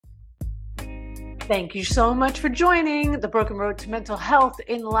Thank you so much for joining The Broken Road to Mental Health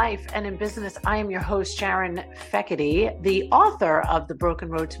in Life and in Business. I am your host, Sharon Fekete, the author of The Broken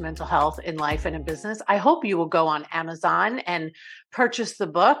Road to Mental Health in Life and in Business. I hope you will go on Amazon and purchase the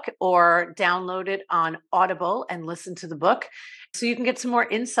book or download it on Audible and listen to the book so you can get some more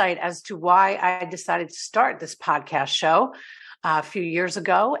insight as to why I decided to start this podcast show a few years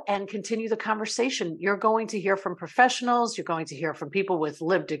ago and continue the conversation. You're going to hear from professionals. You're going to hear from people with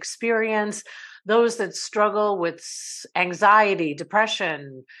lived experience, those that struggle with anxiety,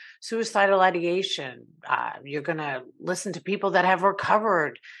 depression, suicidal ideation. You're going to listen to people that have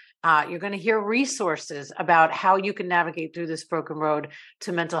recovered. You're going to hear resources about how you can navigate through this broken road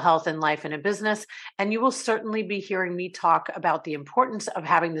to mental health in life and in business. And you will certainly be hearing me talk about the importance of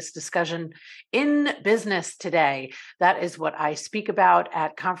having this discussion in business today. That is what I speak about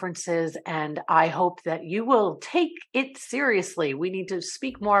at conferences, and I hope that you will take it seriously. We need to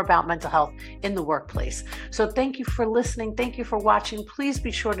speak more about mental health in the workplace. So thank you for listening. Thank you for watching. Please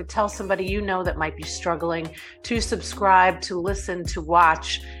be sure to tell somebody you know that might be struggling to subscribe, to listen, to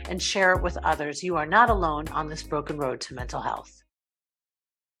watch, and share it with others. You are not alone on this broken road to mental health.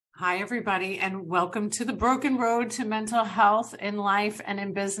 Hi, everybody, and welcome to the Broken Road to Mental Health in Life and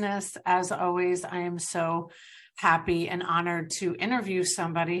in Business. As always, I am so happy and honored to interview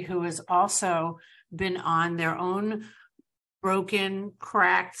somebody who has also been on their own broken,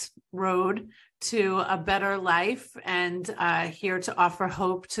 cracked road to a better life and here to offer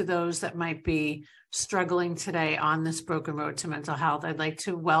hope to those that might be struggling today on this broken road to mental health. I'd like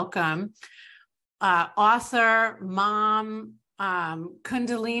to welcome author, mom,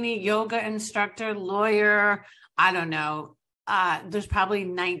 Kundalini yoga instructor, lawyer. I don't know. There's probably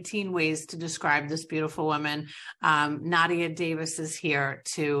 19 ways to describe this beautiful woman. Nadia Davis is here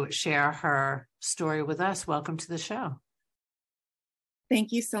to share her story with us. Welcome to the show.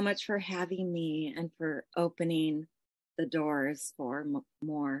 Thank you so much for having me and for opening the doors for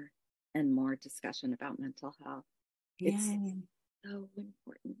more and more discussion about mental health. Yay. It's so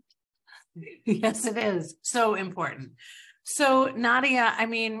important. Yes, it is. So important. So Nadia, I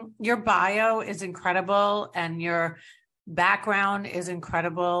mean, your bio is incredible and your background is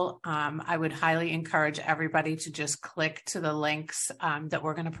incredible. I would highly encourage everybody to just click to the links that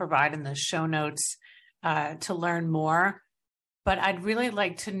we're going to provide in the show notes to learn more. But I'd really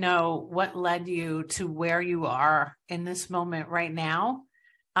like to know what led you to where you are in this moment right now.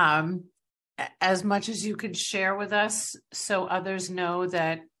 As much as you could share with us so others know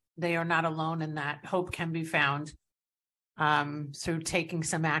that they are not alone and that hope can be found through taking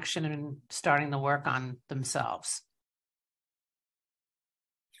some action and starting the work on themselves.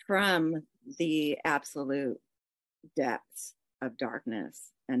 From the absolute depths of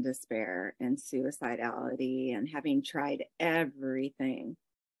darkness and despair and suicidality and having tried everything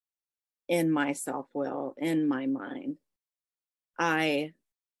in my self-will, in my mind, I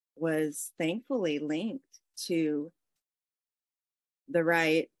was thankfully linked to the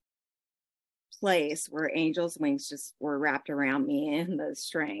right place where angels' wings just were wrapped around me and the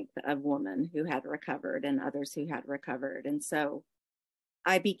strength of women who had recovered and others who had recovered. And so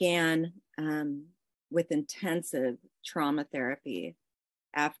I began with intensive trauma therapy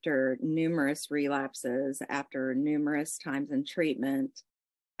after numerous relapses, after numerous times in treatment,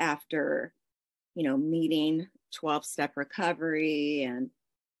 after, meeting 12-step recovery.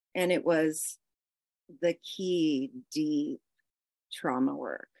 And it was the key deep trauma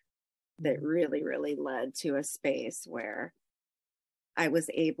work that really, really led to a space where I was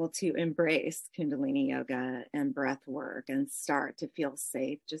able to embrace Kundalini yoga and breath work and start to feel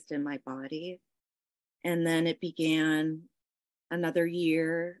safe just in my body. And then it began another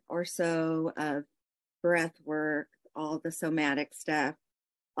year or so of breath work, all the somatic stuff,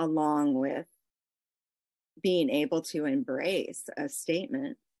 along with being able to embrace a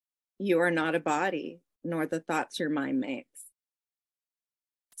statement: you are not a body, nor the thoughts your mind makes.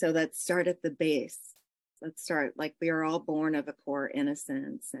 So let's start at the base. Let's start, like, we are all born of a core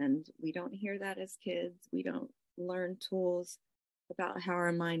innocence, and we don't hear that as kids. We don't learn tools about how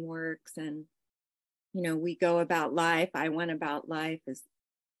our mind works. And, we go about life. I went about life as,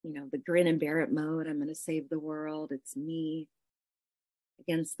 the grin and bear it mode. I'm going to save the world. It's me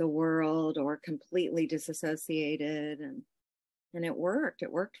against the world, or completely disassociated. And it worked.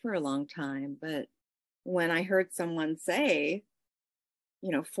 It worked for a long time. But when I heard someone say,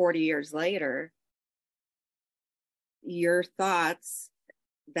 40 years later, your thoughts,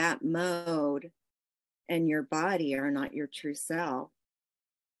 that mode, and your body are not your true self,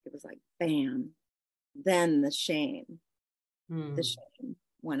 it was like, bam. Then the shame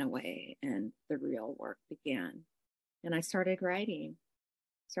went away and the real work began. And I started writing.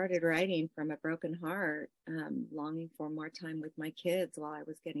 started writing from a broken heart, longing for more time with my kids while I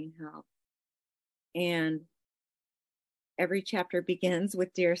was getting help. And every chapter begins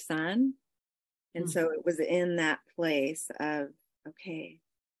with Dear Son. And so it was in that place of, okay,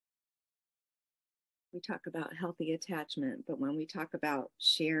 we talk about healthy attachment, but when we talk about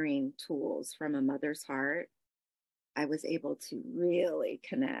sharing tools from a mother's heart, I was able to really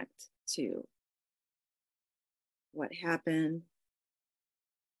connect to what happened,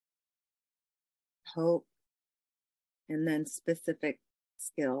 hope, and then specific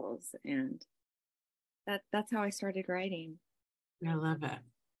skills. And that's how I started writing. I love it.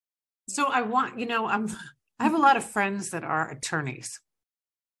 So I want, I have a lot of friends that are attorneys.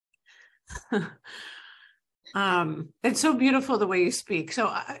 It's so beautiful the way you speak.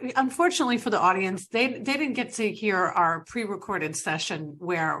 So unfortunately for the audience, they didn't get to hear our pre-recorded session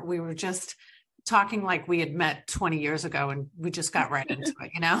where we were just talking like we had met 20 years ago and we just got right into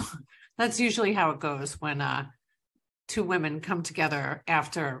it. That's usually how it goes when two women come together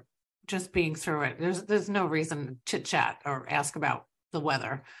after just being through it. There's no reason to chit chat or ask about the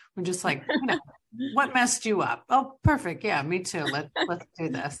weather. We're just like, what messed you up? Oh, perfect. Yeah, me too. Let's do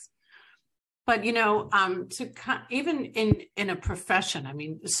this. But, even in a profession, I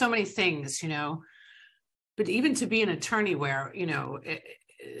mean, so many things, but even to be an attorney where,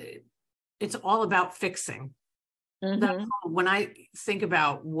 it's all about fixing. Mm-hmm. When I think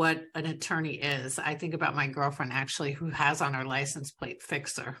about what an attorney is, I think about my girlfriend actually who has on her license plate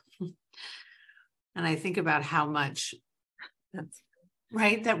fixer. And I think about how much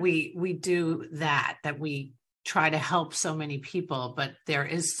right that we do that we try to help so many people, but there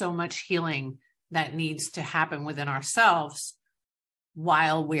is so much healing that needs to happen within ourselves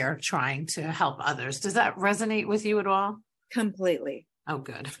while we're trying to help others. Does that resonate with you at all? Completely. Oh,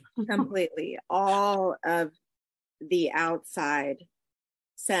 good. Completely. All of the outside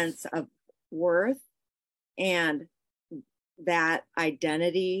sense of worth and that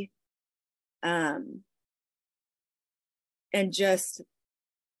identity, and just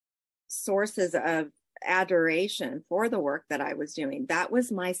sources of adoration for the work that I was doing. That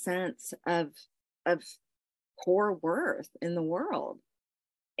was my sense of core worth in the world.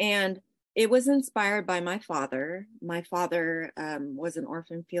 And it was inspired by my father. My father was an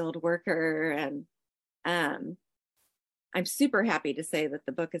orphan field worker. And I'm super happy to say that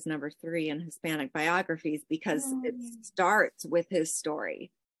the book is number 3 in Hispanic biographies because it starts with his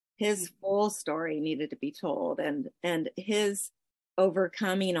story. His full story needed to be told, and his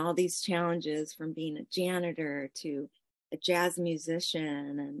overcoming all these challenges from being a janitor to a jazz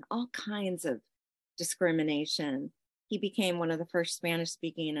musician and all kinds of discrimination. He became one of the first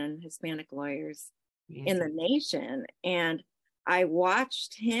Spanish-speaking and Hispanic lawyers in the nation. And I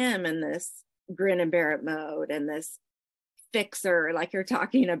watched him in this grin and bear it mode and this fixer like you're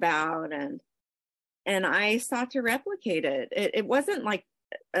talking about. And I sought to replicate it. It wasn't like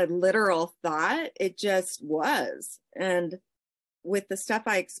a literal thought. It just was. And with the stuff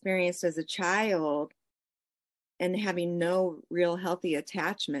I experienced as a child and having no real healthy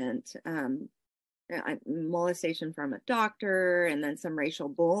attachment, molestation from a doctor and then some racial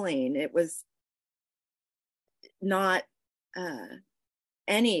bullying, it was not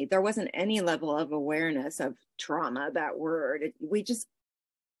there wasn't any level of awareness of trauma, that word. We just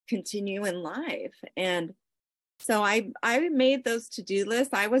continue in life. And so I made those to-do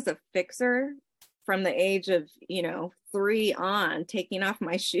lists. I was a fixer from the age of, 3 on, taking off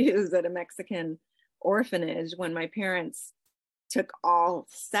my shoes at a Mexican orphanage when my parents took all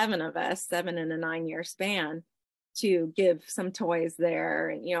 7 of us, 7 in a 9-year span, to give some toys there.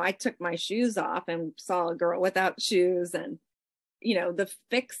 And, I took my shoes off and saw a girl without shoes, and, the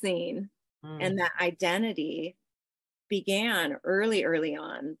fixing and that identity began early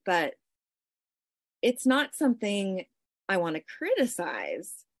on, but it's not something I want to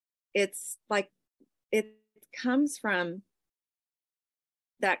criticize. It's like, it comes from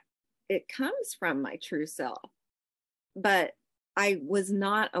my true self, but I was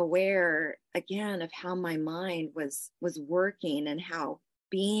not aware again of how my mind was working and how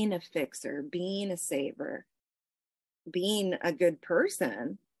being a fixer, being a saver, being a good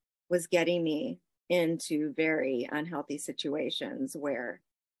person was getting me into very unhealthy situations where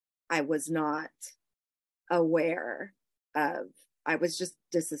I was not aware of. I was just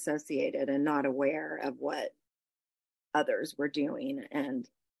disassociated and not aware of what others were doing, and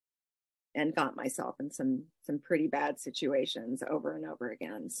got myself in some pretty bad situations over and over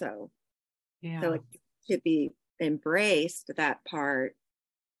again. So it should be embraced, that part.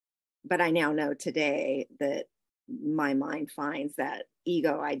 But I now know today that my mind finds that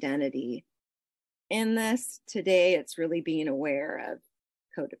ego identity in this. Today, it's really being aware of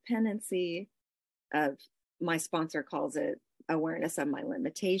codependency, of, my sponsor calls it awareness of my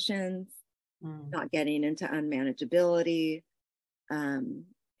limitations, not getting into unmanageability. And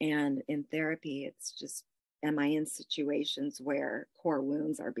in therapy, it's just, am I in situations where core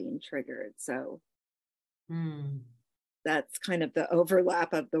wounds are being triggered? So that's kind of the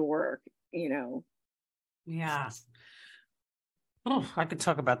overlap of the work, you know. Yeah. Oh, I could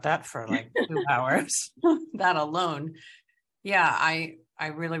talk about that for like 2 hours. That alone. Yeah, I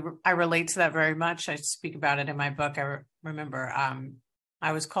really I relate to that very much. I speak about it in my book. I remember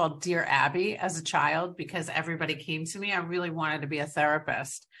I was called Dear Abby as a child because everybody came to me. I really wanted to be a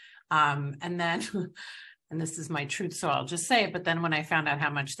therapist. And then and this is my truth, so I'll just say it. But then when I found out how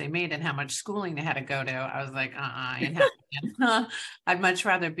much they made and how much schooling they had to go to, I was like, ain't happening. I'd much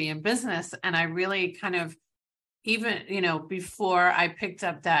rather be in business. And I really kind of, even, you know, before I picked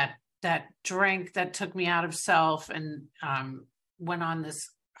up that drink that took me out of self and went on this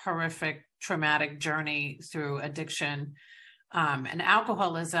horrific traumatic journey through addiction and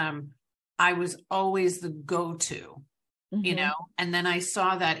alcoholism, I was always the go-to, you know, and then I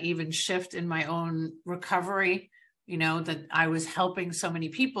saw that even shift in my own recovery, you know, that I was helping so many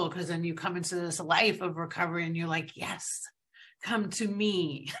people, because then you come into this life of recovery and you're like, yes, come to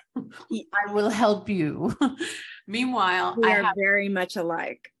me. I will help you. Meanwhile, we are very much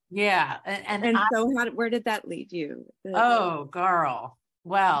alike. Yeah. And so where did that lead you? Oh, girl.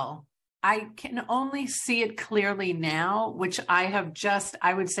 Well, I can only see it clearly now, which I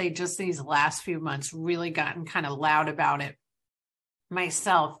would say just these last few months really gotten kind of loud about it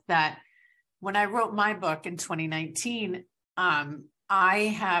myself, that when I wrote my book in 2019,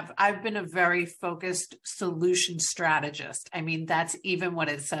 I've been a very focused solution strategist. I mean, that's even what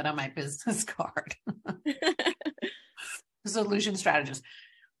it said on my business card. Solution strategist.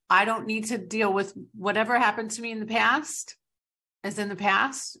 I don't need to deal with whatever happened to me in the past is in the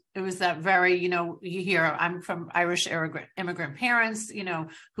past. It was that very, you know, you hear, I'm from Irish immigrant parents, you know,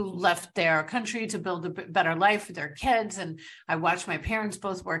 who left their country to build a better life for their kids. And I watched my parents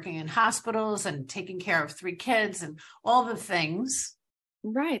both working in hospitals and taking care of 3 kids and all the things.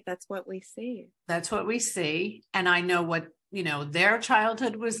 Right. That's what we see. That's what we see. And I know what, you know, their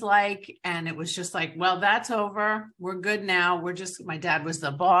childhood was like. And it was just like, well, that's over. We're good now. My dad was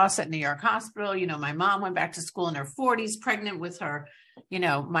the boss at New York Hospital. You know, my mom went back to school in her 40s, pregnant with her, you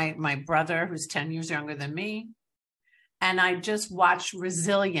know, my brother, who's 10 years younger than me. And I just watched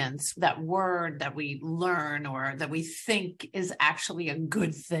resilience, that word that we learn or that we think is actually a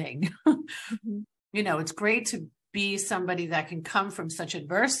good thing. You know, it's great to be somebody that can come from such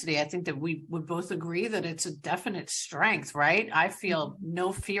adversity. I think that we would both agree that it's a definite strength, right? I feel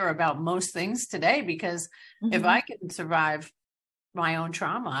no fear about most things today because if I can survive my own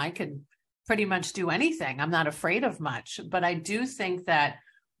trauma, I can pretty much do anything. I'm not afraid of much. But I do think that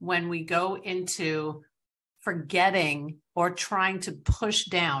when we go into forgetting or trying to push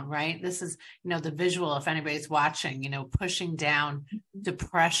down, right? This is, you know, the visual, if anybody's watching, you know, pushing down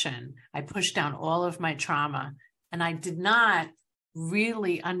depression. I pushed down all of my trauma. And I did not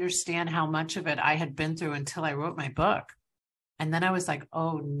really understand how much of it I had been through until I wrote my book. And then I was like,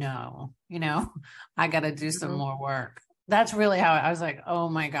 oh no, you know, I got to do some more work. That's really how I was like, oh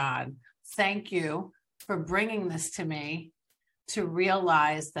my God, thank you for bringing this to me, to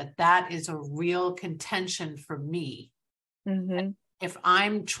realize that that is a real contention for me. If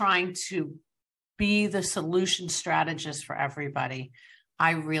I'm trying to be the solution strategist for everybody,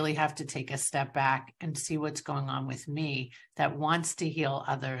 I really have to take a step back and see what's going on with me that wants to heal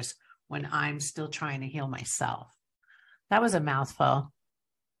others when I'm still trying to heal myself. That was a mouthful.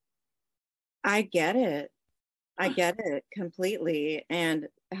 I get it. I get it completely. And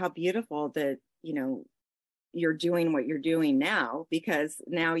how beautiful that, you know, you're doing what you're doing now, because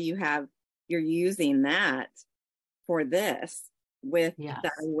now you're using that for this with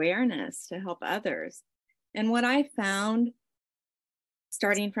that awareness to help others. And what I found,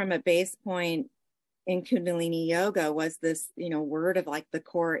 starting from a base point in Kundalini yoga, was this, you know, word of like the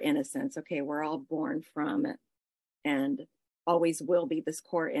core innocence. Okay, we're all born from it and always will be this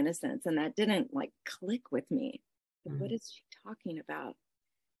core innocence. And that didn't like click with me. What is she talking about?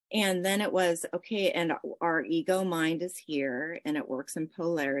 And then it was, okay, and our ego mind is here and it works in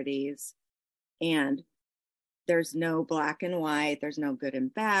polarities. And there's no black and white. There's no good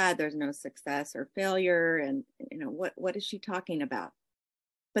and bad. There's no success or failure. And, you know, what is she talking about?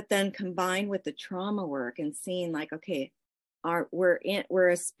 But then combined with the trauma work and seeing like, okay, we're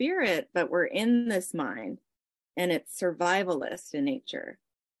a spirit, but we're in this mind and it's survivalist in nature.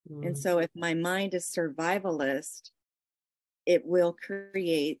 And so if my mind is survivalist, it will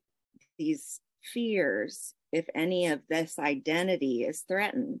create these fears if any of this identity is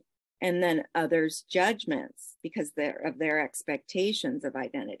threatened, and then others' judgments because of their expectations of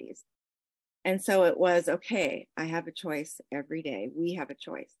identities. And so it was, okay, I have a choice every day. We have a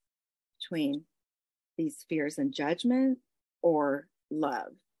choice between these fears and judgment or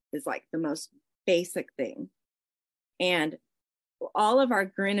love is like the most basic thing. And all of our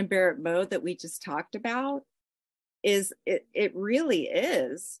grin and bear it mode that we just talked about is, it really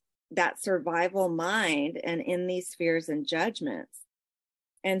is that survival mind and in these fears and judgments.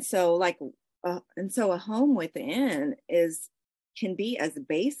 And so a home within can be as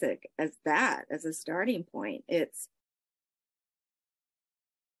basic as that, as a starting point. It's,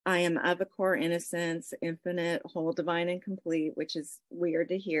 I am of a core innocence, infinite, whole, divine, and complete, which is weird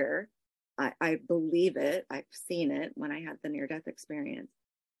to hear. I believe it. I've seen it when I had the near-death experience.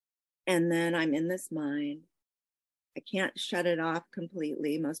 And then I'm in this mind. I can't shut it off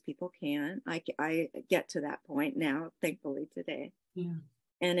completely. Most people can. I get to that point now, thankfully, today. Yeah.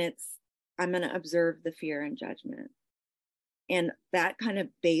 And I'm going to observe the fear and judgment. And that kind of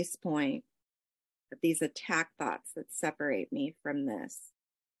base point, these attack thoughts that separate me from this,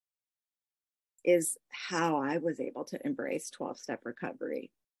 is how I was able to embrace 12-step recovery,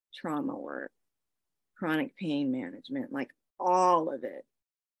 trauma work, chronic pain management, like all of it.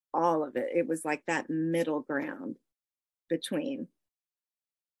 It was like that middle ground between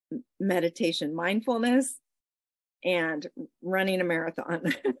meditation, mindfulness, and running a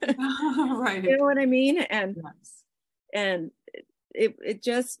marathon. Right. You know what I mean? And Yes. and it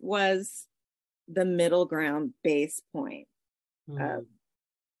just was the middle ground base point of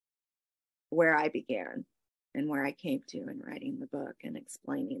where I began and where I came to in writing the book and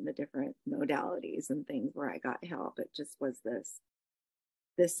explaining the different modalities and things where I got help. It just was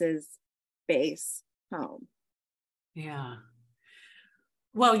this is base home. Yeah.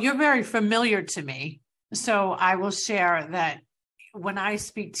 Well, you're very familiar to me. So I will share that when I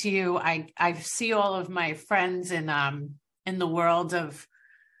speak to you, I see all of my friends in the world of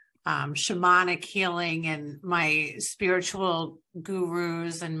shamanic healing and my spiritual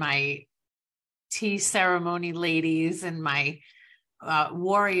gurus and my tea ceremony ladies and my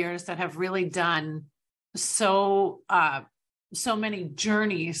warriors that have really done so many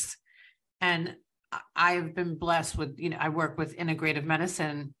journeys. And I've been blessed with, I work with integrative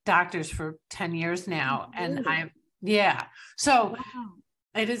medicine doctors for 10 years now. Oh, really? And so wow.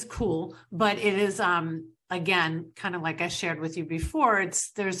 It is cool, but it is, again, kind of like I shared with you before,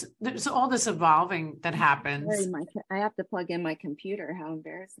 there's all this evolving that happens. I have to plug in my computer. How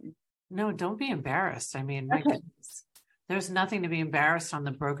embarrassing. No, don't be embarrassed. I mean, my goodness, there's nothing to be embarrassed on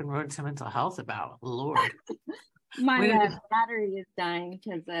the Broken Road to Mental Health about, Lord. My battery is dying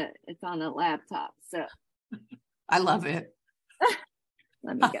because it's on a laptop. So I love it.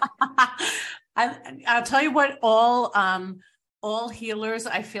 Let me go. I'll tell you what all healers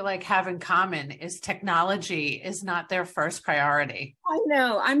I feel like have in common is technology is not their first priority. I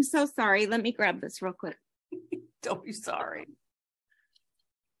know. I'm so sorry. Let me grab this real quick. Don't be sorry.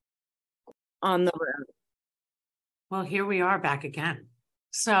 On the road. Well, here we are back again.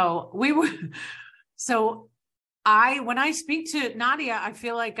 When I speak to Nadia, I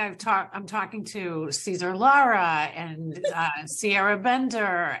feel like I'm talking to Cesar Lara and Sierra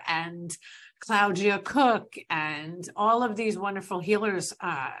Bender and Claudia Cook and all of these wonderful healers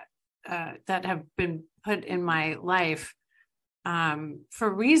that have been put in my life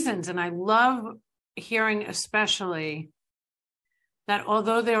for reasons. And I love hearing especially that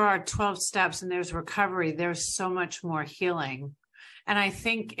although there are 12 steps and there's recovery, there's so much more healing. And I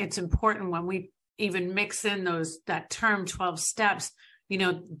think it's important when we even mix in that term 12 steps.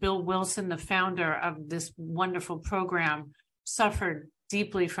 Bill Wilson, the founder of this wonderful program, suffered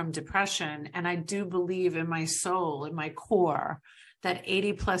deeply from depression. And I do believe in my soul, in my core, that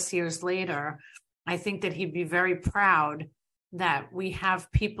 80 plus years later, I think that he'd be very proud that we have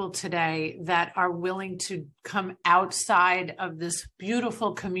people today that are willing to come outside of this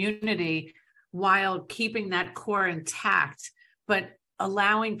beautiful community while keeping that core intact, but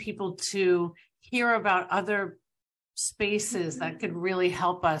allowing people to hear about other spaces that could really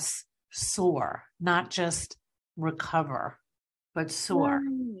help us soar, not just recover, but soar.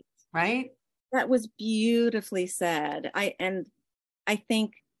 Right? That was beautifully said. I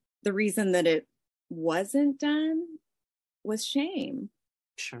think the reason that it wasn't done was shame.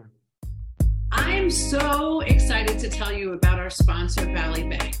 Sure. I'm so excited to tell you about our sponsor, Valley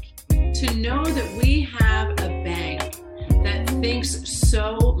Bank. To know that we have a bank that thinks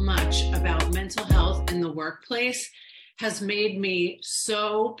so much about mental health in the workplace has made me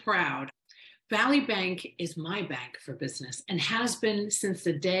so proud. Valley Bank is my bank for business and has been since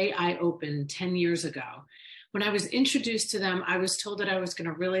the day I opened 10 years ago. when I was introduced to them, I was told that I was going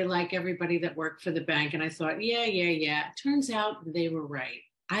to really like everybody that worked for the bank. And I thought, yeah. Turns out they were right.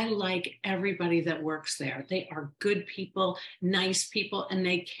 I like everybody that works there. They are good people, nice people, and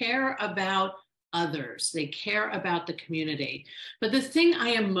they care about others. They care about the community. But the thing I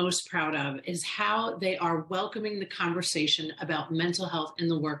am most proud of is how they are welcoming the conversation about mental health in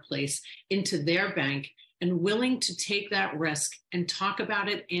the workplace into their bank and willing to take that risk and talk about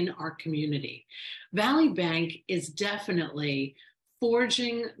it in our community. Valley Bank is definitely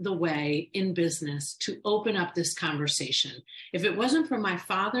forging the way in business to open up this conversation. If it wasn't for my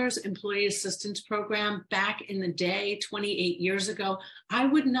father's employee assistance program back in the day, 28 years ago, I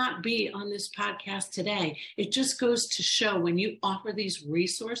would not be on this podcast today. It just goes to show when you offer these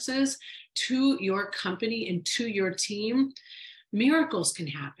resources to your company and to your team, miracles can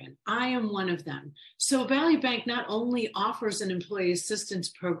happen. I am one of them. So Valley Bank not only offers an employee assistance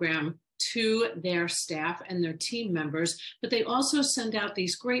program to their staff and their team members, but they also send out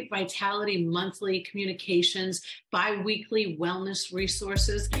these great Vitality monthly communications, bi-weekly wellness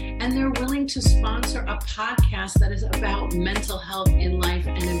resources, and they're willing to sponsor a podcast that is about mental health in life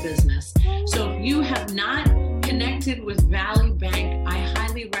and in business. So if you have not connected with Valley Bank, I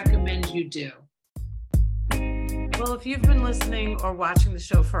highly recommend you do. Well, if you've been listening or watching the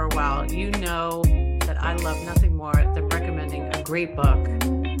show for a while, you know that I love nothing more than recommending a great book,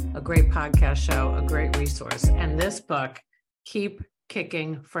 a great podcast show, a great resource. And this book, Keep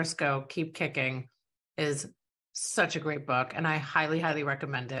Kicking Frisco, Keep Kicking, is such a great book. And I highly, highly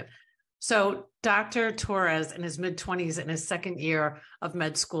recommend it. So Dr. Torres, in his mid-20s, in his second year of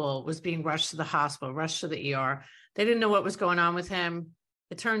med school, was being rushed to the hospital, rushed to the ER. They didn't know what was going on with him.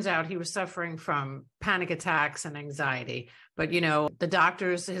 It turns out he was suffering from panic attacks and anxiety. But, the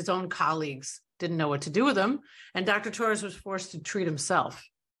doctors, his own colleagues, didn't know what to do with him. And Dr. Torres was forced to treat himself.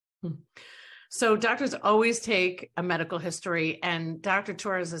 So doctors always take a medical history, and Dr.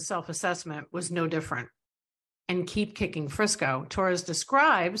 Torres' self-assessment was no different. And Keep Kicking Frisco, Torres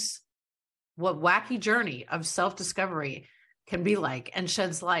describes what wacky journey of self-discovery can be like and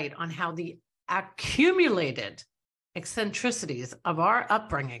sheds light on how the accumulated eccentricities of our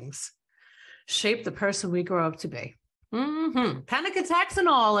upbringings shape the person we grow up to be. Panic attacks and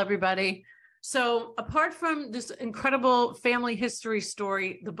all, everybody. So apart from this incredible family history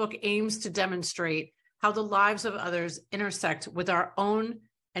story, the book aims to demonstrate how the lives of others intersect with our own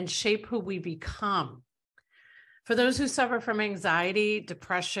and shape who we become. For those who suffer from anxiety,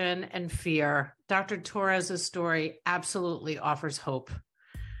 depression, and fear, Dr. Torres' story absolutely offers hope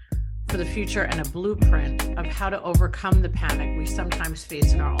for the future and a blueprint of how to overcome the panic we sometimes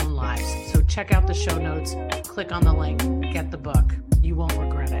face in our own lives. So check out the show notes, click on the link, get the book. You won't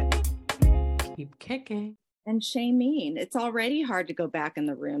regret it. Keep kicking. And shaming. It's already hard to go back in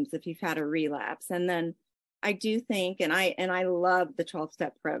the rooms if you've had a relapse. And then I do think, and I love the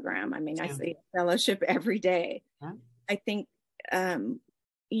 12-step program. I mean, I say fellowship every day. Yeah. I think,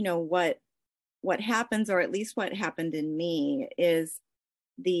 what happens, or at least what happened in me, is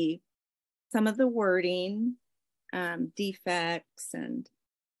some of the wording, defects, and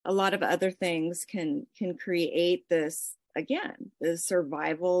a lot of other things can create this, again, the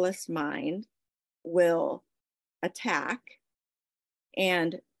survivalist mind will attack,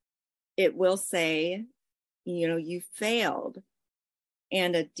 and it will say, you failed.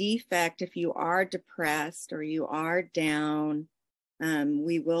 And a defect, if you are depressed or you are down,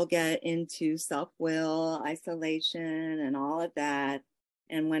 we will get into self-will, isolation, and all of that.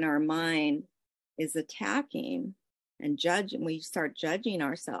 And when our mind is attacking and we start judging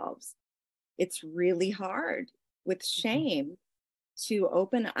ourselves, it's really hard with shame to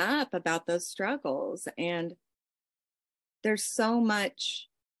open up about those struggles. And there's so much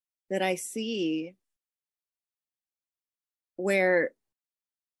that I see where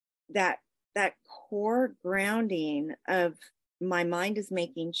that core grounding of my mind is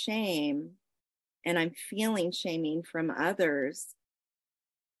making shame and I'm feeling shaming from others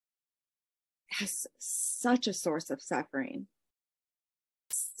has such a source of suffering,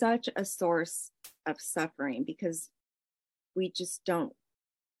 because we just don't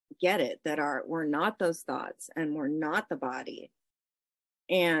get it, that we're not those thoughts and we're not the body.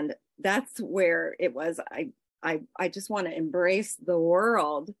 And that's where it was. I just want to embrace the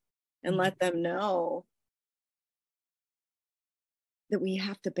world and let them know that we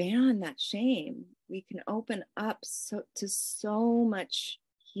have to ban that shame. We can open up to so much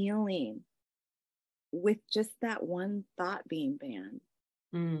healing with just that one thought being banned.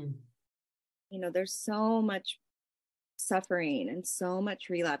 There's so much suffering and so much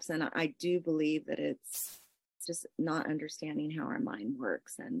relapse. And I do believe that it's just not understanding how our mind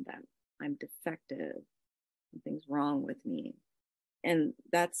works and that I'm defective Something's wrong with me. And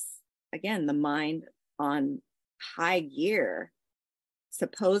that's, again, the mind on high gear,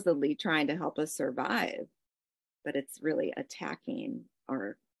 supposedly trying to help us survive, but it's really attacking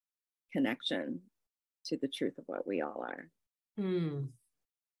our connection to the truth of what we all are.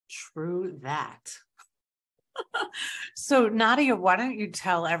 True that. So Nadia, why don't you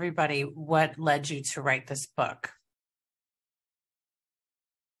tell everybody what led you to write this book?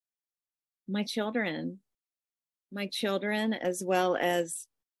 My children, as well as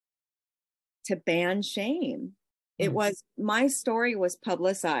to ban shame. It was, my story was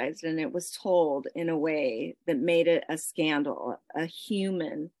publicized and it was told in a way that made it a scandal, a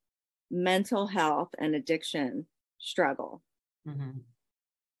human mental health and addiction struggle.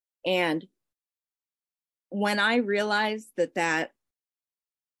 And when I realized that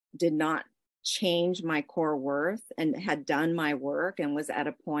did not change my core worth and had done my work and was at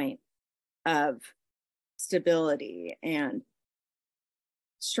a point of stability and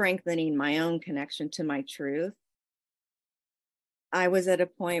strengthening my own connection to my truth, I was at a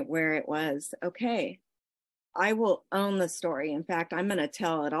point where it was, okay, I will own the story. In fact, I'm going to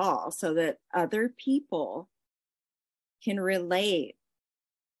tell it all so that other people can relate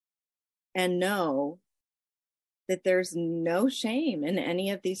and know that there's no shame in any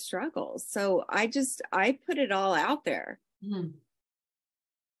of these struggles. So I put it all out there.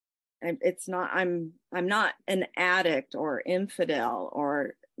 It's not, I'm not an addict or infidel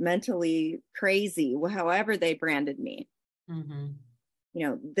or mentally crazy, however they branded me. You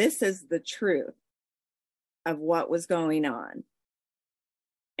know, this is the truth of what was going on.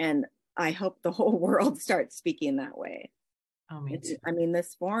 And I hope the whole world starts speaking that way. I mean,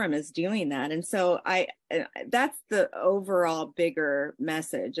 this forum is doing that. And so that's the overall bigger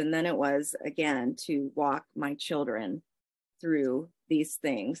message. And then it was, again, to walk my children through these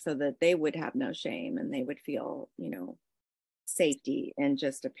things so that they would have no shame and they would feel, you know, safety and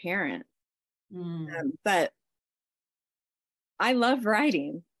just a parent. But I love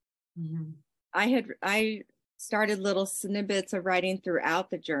writing. I started little snippets of writing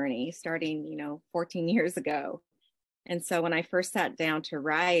throughout the journey, starting, you know, 14 years ago. And so when I first sat down to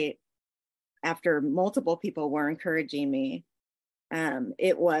write, after multiple people were encouraging me,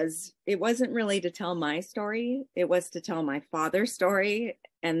 it wasn't really to tell my story. It was to tell my father's story,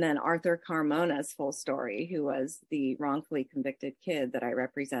 and then Arthur Carmona's full story, who was the wrongfully convicted kid that I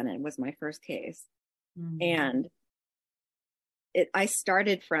represented, was my first case. And I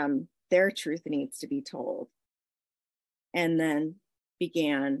started from their truth needs to be told, and then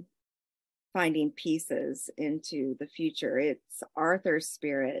began finding pieces into the future. It's Arthur's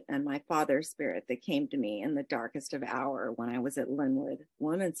spirit and my father's spirit that came to me in the darkest of hour when I was at Linwood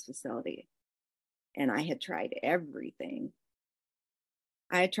Women's Facility. And I had tried everything.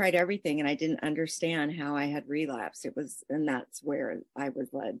 And I didn't understand how I had relapsed. And that's where I was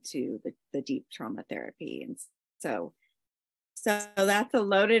led to the deep trauma therapy. And so that's a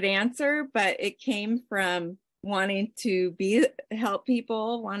loaded answer, but it came from wanting to help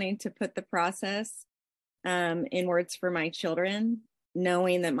people, wanting to put the process in words for my children,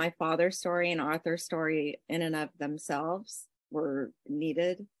 knowing that my father's story and Arthur's story in and of themselves were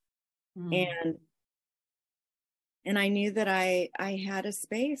needed. And I knew that I had a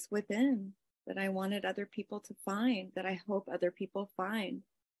space within that I wanted other people to find, that I hope other people find.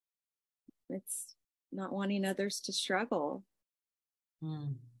 It's not wanting others to struggle.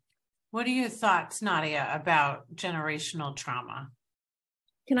 What are your thoughts, Nadia, about generational trauma?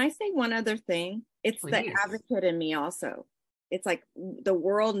 Can I say one other thing? It's Please. The advocate in me also. It's like the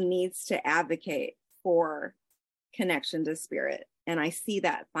world needs to advocate for connection to spirit. And I see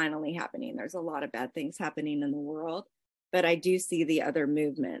that finally happening. There's a lot of bad things happening in the world, but I do see the other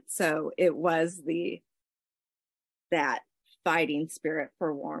movement. So it was that fighting spirit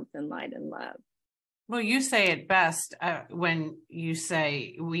for warmth and light and love. Well, you say it best when you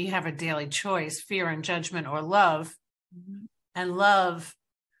say we have a daily choice, fear and judgment or love. And love,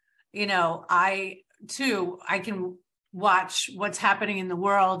 you know, I can watch what's happening in the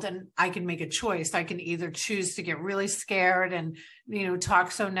world and I can make a choice. I can either choose to get really scared and, you know,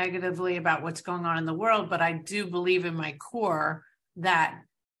 talk so negatively about what's going on in the world. But I do believe in my core that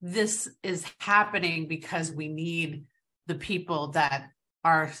this is happening because we need the people that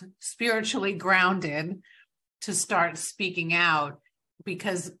are spiritually grounded to start speaking out,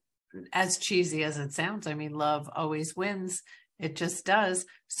 because as cheesy as it sounds, I mean, love always wins. It just does.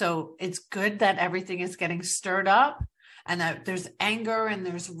 So it's good that everything is getting stirred up and that there's anger and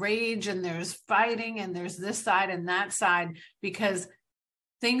there's rage and there's fighting and there's this side and that side, because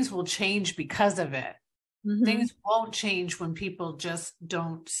things will change because of it. Things won't change when people just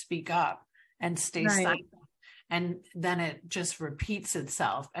don't speak up and stay silent. and then it just repeats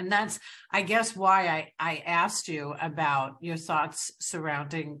itself. And that's, I guess, why I asked you about your thoughts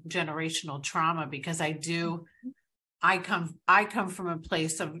surrounding generational trauma, because I come from a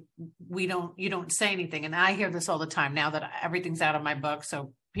place of you don't say anything. And I hear this all the time now that everything's out of my book.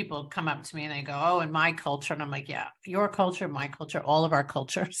 So people come up to me and they go, oh, in my culture. And I'm like, yeah, your culture, my culture, all of our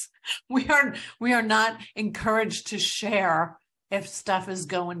cultures. We are not encouraged to share if stuff is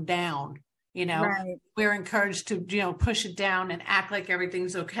going down. Right. We're encouraged to, push it down and act like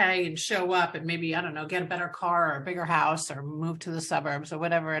everything's okay and show up and maybe, I don't know, get a better car or a bigger house or move to the suburbs or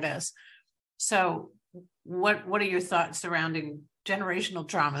whatever it is. So what are your thoughts surrounding generational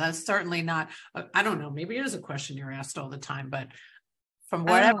trauma? That's certainly not, I don't know, maybe it is a question you're asked all the time, but from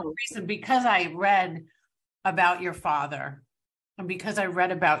whatever reason, because I read about your father and because I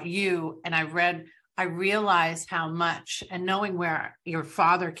read about you and I realized how much, and knowing where your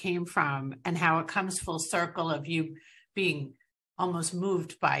father came from and how it comes full circle of you being almost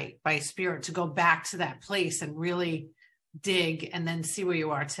moved by spirit to go back to that place and really dig and then see where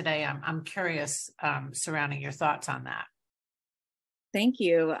you are today. I'm curious surrounding your thoughts on that. Thank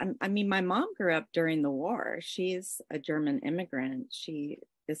you. I mean, my mom grew up during the war. She's a German immigrant. She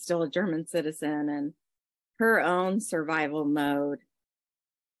is still a German citizen, and her own survival mode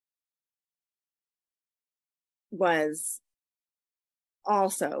was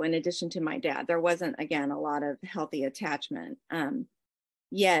also, in addition to my dad, there wasn't, again, a lot of healthy attachment.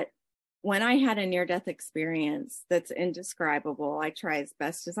 Yet when I had a near-death experience that's indescribable, I try as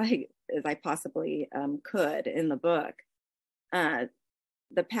best as I possibly could in the book.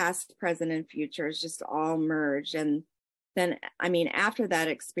 The past, present, and future is just all merged. And then, I mean, after that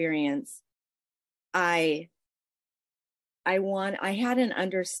experience, I had an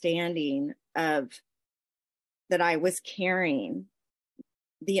understanding of that I was carrying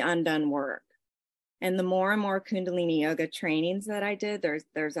the undone work. And the more and more Kundalini yoga trainings that I did,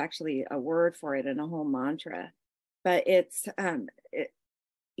 there's actually a word for it and a whole mantra, but it's,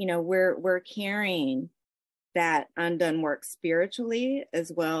 we're carrying that undone work spiritually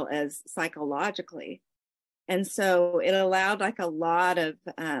as well as psychologically. And so it allowed like a lot of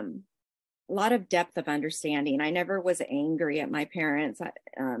depth of understanding. I never was angry at my parents,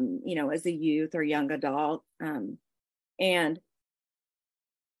 as a youth or young adult.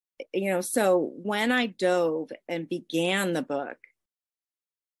 So when I dove and began the book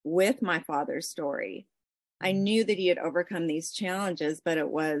with my father's story, I knew that he had overcome these challenges, but it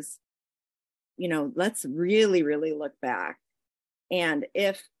was, let's really, really look back. And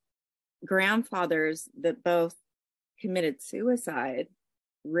if grandfathers that both committed suicide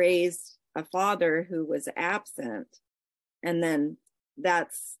raised a father who was absent, and then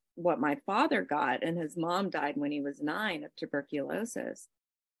that's what my father got, and his mom died when he was 9 of tuberculosis.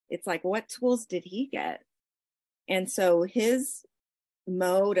 It's like, what tools did he get? And so his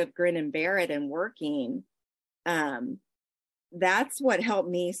mode of grin and bear it and working, that's what helped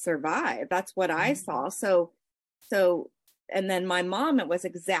me survive. That's what I saw. So, and then my mom, it was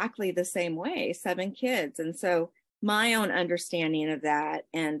exactly the same way, 7 kids. And so my own understanding of that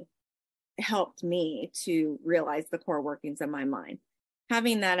and helped me to realize the core workings of my mind.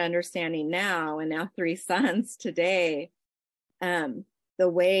 Having that understanding now, and now 3 sons today, the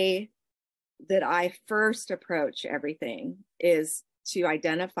way that I first approach everything is to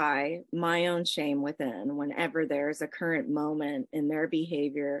identify my own shame within whenever there's a current moment in their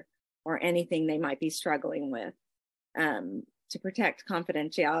behavior or anything they might be struggling with. To protect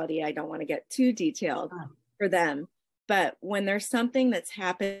confidentiality, I don't want to get too detailed for them. But when there's something that's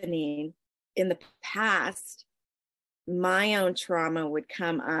happening in the past, my own trauma would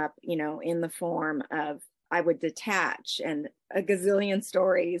come up, in the form of, I would detach, and a gazillion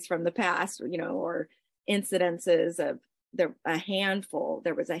stories from the past, or incidences of there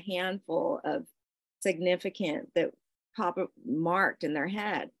was a handful of significant that Papa marked in their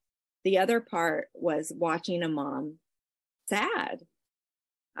head. The other part was watching a mom sad.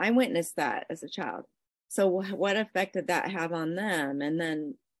 I witnessed that as a child. So what effect did that have on them? And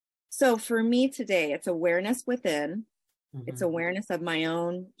then, so for me today, it's awareness within. Mm-hmm. It's awareness of my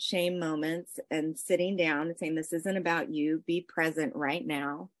own shame moments and sitting down and saying, this isn't about you. Be present right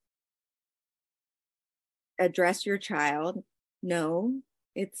now. Address your child. No,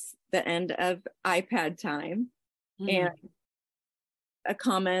 it's the end of iPad time. Mm-hmm. And a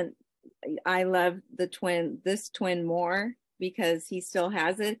comment, I love this twin more because he still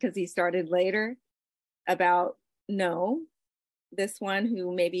has it because he started later, about no, this one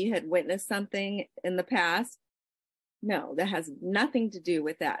who maybe had witnessed something in the past. No, that has nothing to do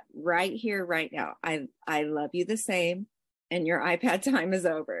with that. Right here, right now. I love you the same, and your iPad time is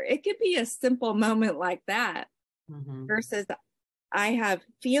over. It could be a simple moment like that, versus I have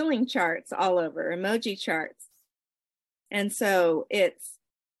feeling charts all over, emoji charts. And so it's,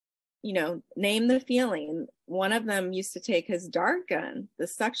 name the feeling. One of them used to take his dart gun, the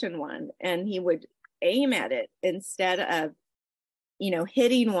suction one, and he would aim at it instead of,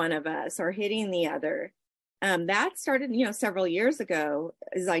 hitting one of us or hitting the other. That started, several years ago,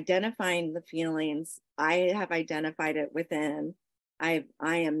 is identifying the feelings. I have identified it within. I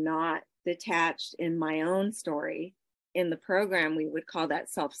am not detached in my own story. In the program, we would call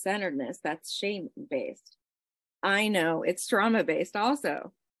that self-centeredness. That's shame-based. I know it's trauma-based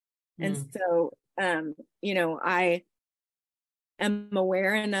also. And so, I am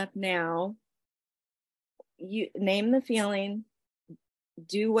aware enough now. You name the feeling,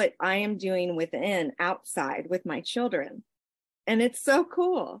 do what I am doing within, outside with my children. And it's so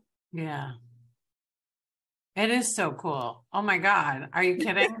cool. Yeah. It is so cool. Oh my God. Are you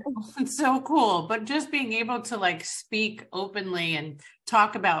kidding? It's so cool. But just being able to like speak openly and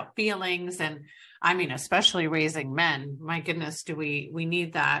talk about feelings, and I mean, especially raising men, my goodness, we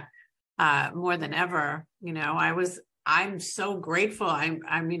need that more than ever. I'm so grateful.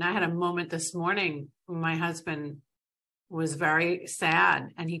 I mean, I had a moment this morning. My husband was very sad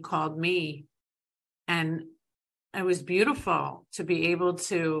and he called me, and it was beautiful to be able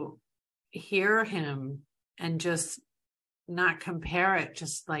to hear him and just not compare it,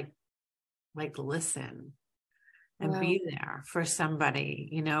 just like listen and be there for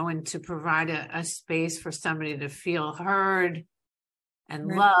somebody, and to provide a space for somebody to feel heard and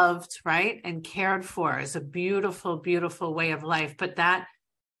loved, right? And cared for is a beautiful, beautiful way of life. But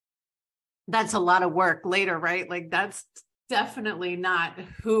that's a lot of work later, right? Like that's definitely not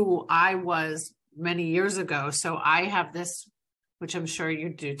who I was many years ago. So I have this, which I'm sure you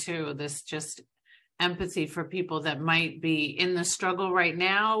do too, this just empathy for people that might be in the struggle right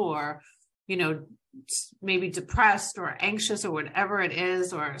now, or, maybe depressed or anxious or whatever it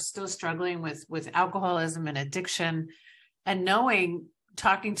is, or still struggling with alcoholism and addiction. And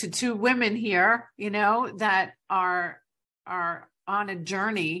talking to two women here, that are on a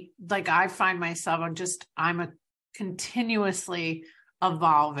journey. Like I find myself, I'm a continuously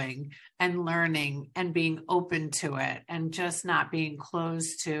evolving and learning and being open to it, and just not being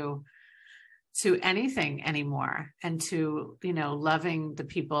closed to anything anymore, and to, loving the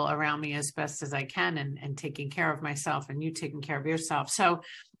people around me as best as I can, and taking care of myself, and you taking care of yourself. So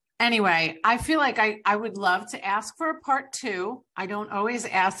anyway, I feel like I would love to ask for a part 2. I don't always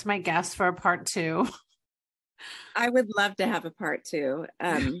ask my guests for a part 2. I would love to have a part 2.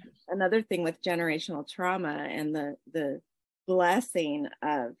 Another thing with generational trauma and the blessing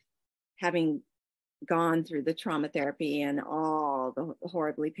of having gone through the trauma therapy and all the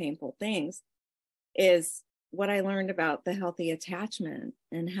horribly painful things is what I learned about the healthy attachment,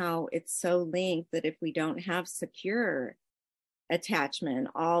 and how it's so linked that if we don't have secure attachment,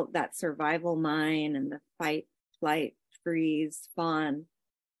 all that survival mind and the fight, flight, freeze, fawn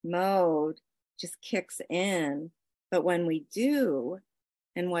mode just kicks in. But when we do,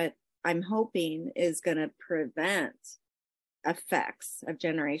 and what I'm hoping is going to prevent effects of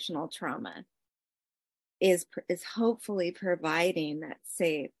generational trauma, is hopefully providing that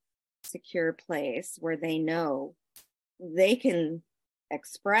safe, secure place where they know they can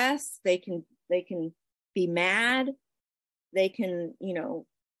express, they can be mad, they can,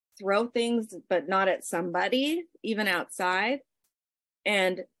 throw things, but not at somebody, even outside,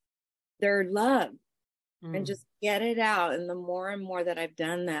 and they're loved, and just get it out. And the more and more that I've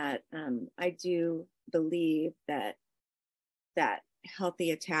done that, I do believe that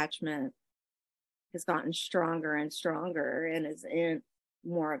healthy attachment has gotten stronger and stronger, and is in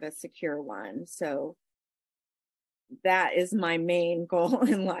more of a secure one. So that is my main goal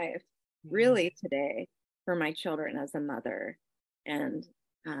in life, really, today, for my children as a mother. And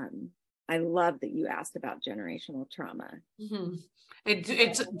I love that you asked about generational trauma.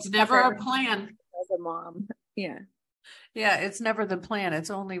 It's never a plan as a mom. Yeah, it's never the plan. It's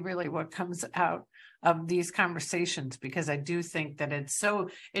only really what comes out of these conversations, because I do think that it's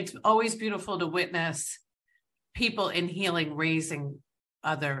always beautiful to witness people in healing raising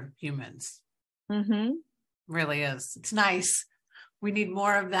other humans. Really is. It's nice. We need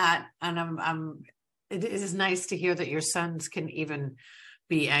more of that. And it is nice to hear that your sons can even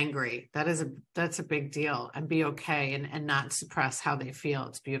be angry. That's a big deal, and be okay, and not suppress how they feel.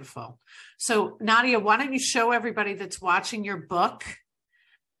 It's beautiful. So Nadia, why don't you show everybody that's watching your book?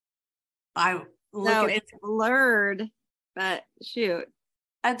 It's blurred, but shoot.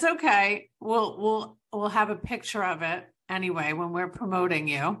 That's okay. We'll have a picture of it anyway when we're promoting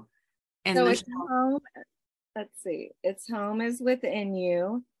you. So it's home. Let's see. It's home is within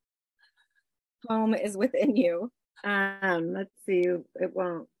you. Home is within you. Let's see. It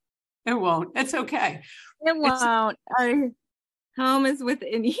won't. It won't. It's okay. It won't. Home is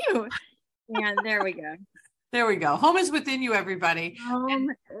within you. And there we go. There we go. Home is within you, everybody. Home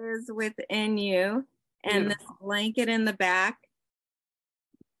is within you. And this blanket in the back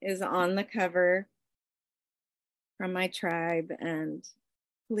is on the cover from my tribe. And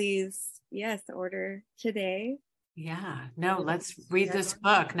please, yes, order today. Yeah, no, let's read this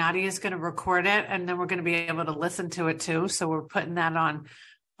book. Nadia's going to record it, and then we're going to be able to listen to it too. So we're putting that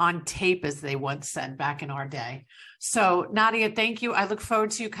on tape, as they once said back in our day. So Nadia, thank you. I look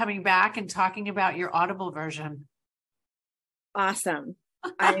forward to you coming back and talking about your Audible version. Awesome.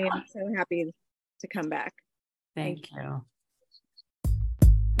 I am so happy to come back. Thank you.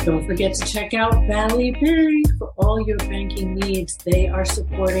 Don't forget to check out Valley Bank for all your banking needs. They are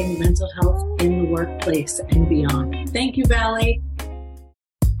supporting mental health in the workplace and beyond. Thank you, Valley.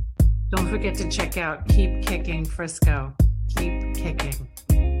 Don't forget to check out Keep Kicking Frisco. Keep kicking.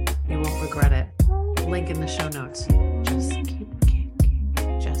 You won't regret it. Link in the show notes.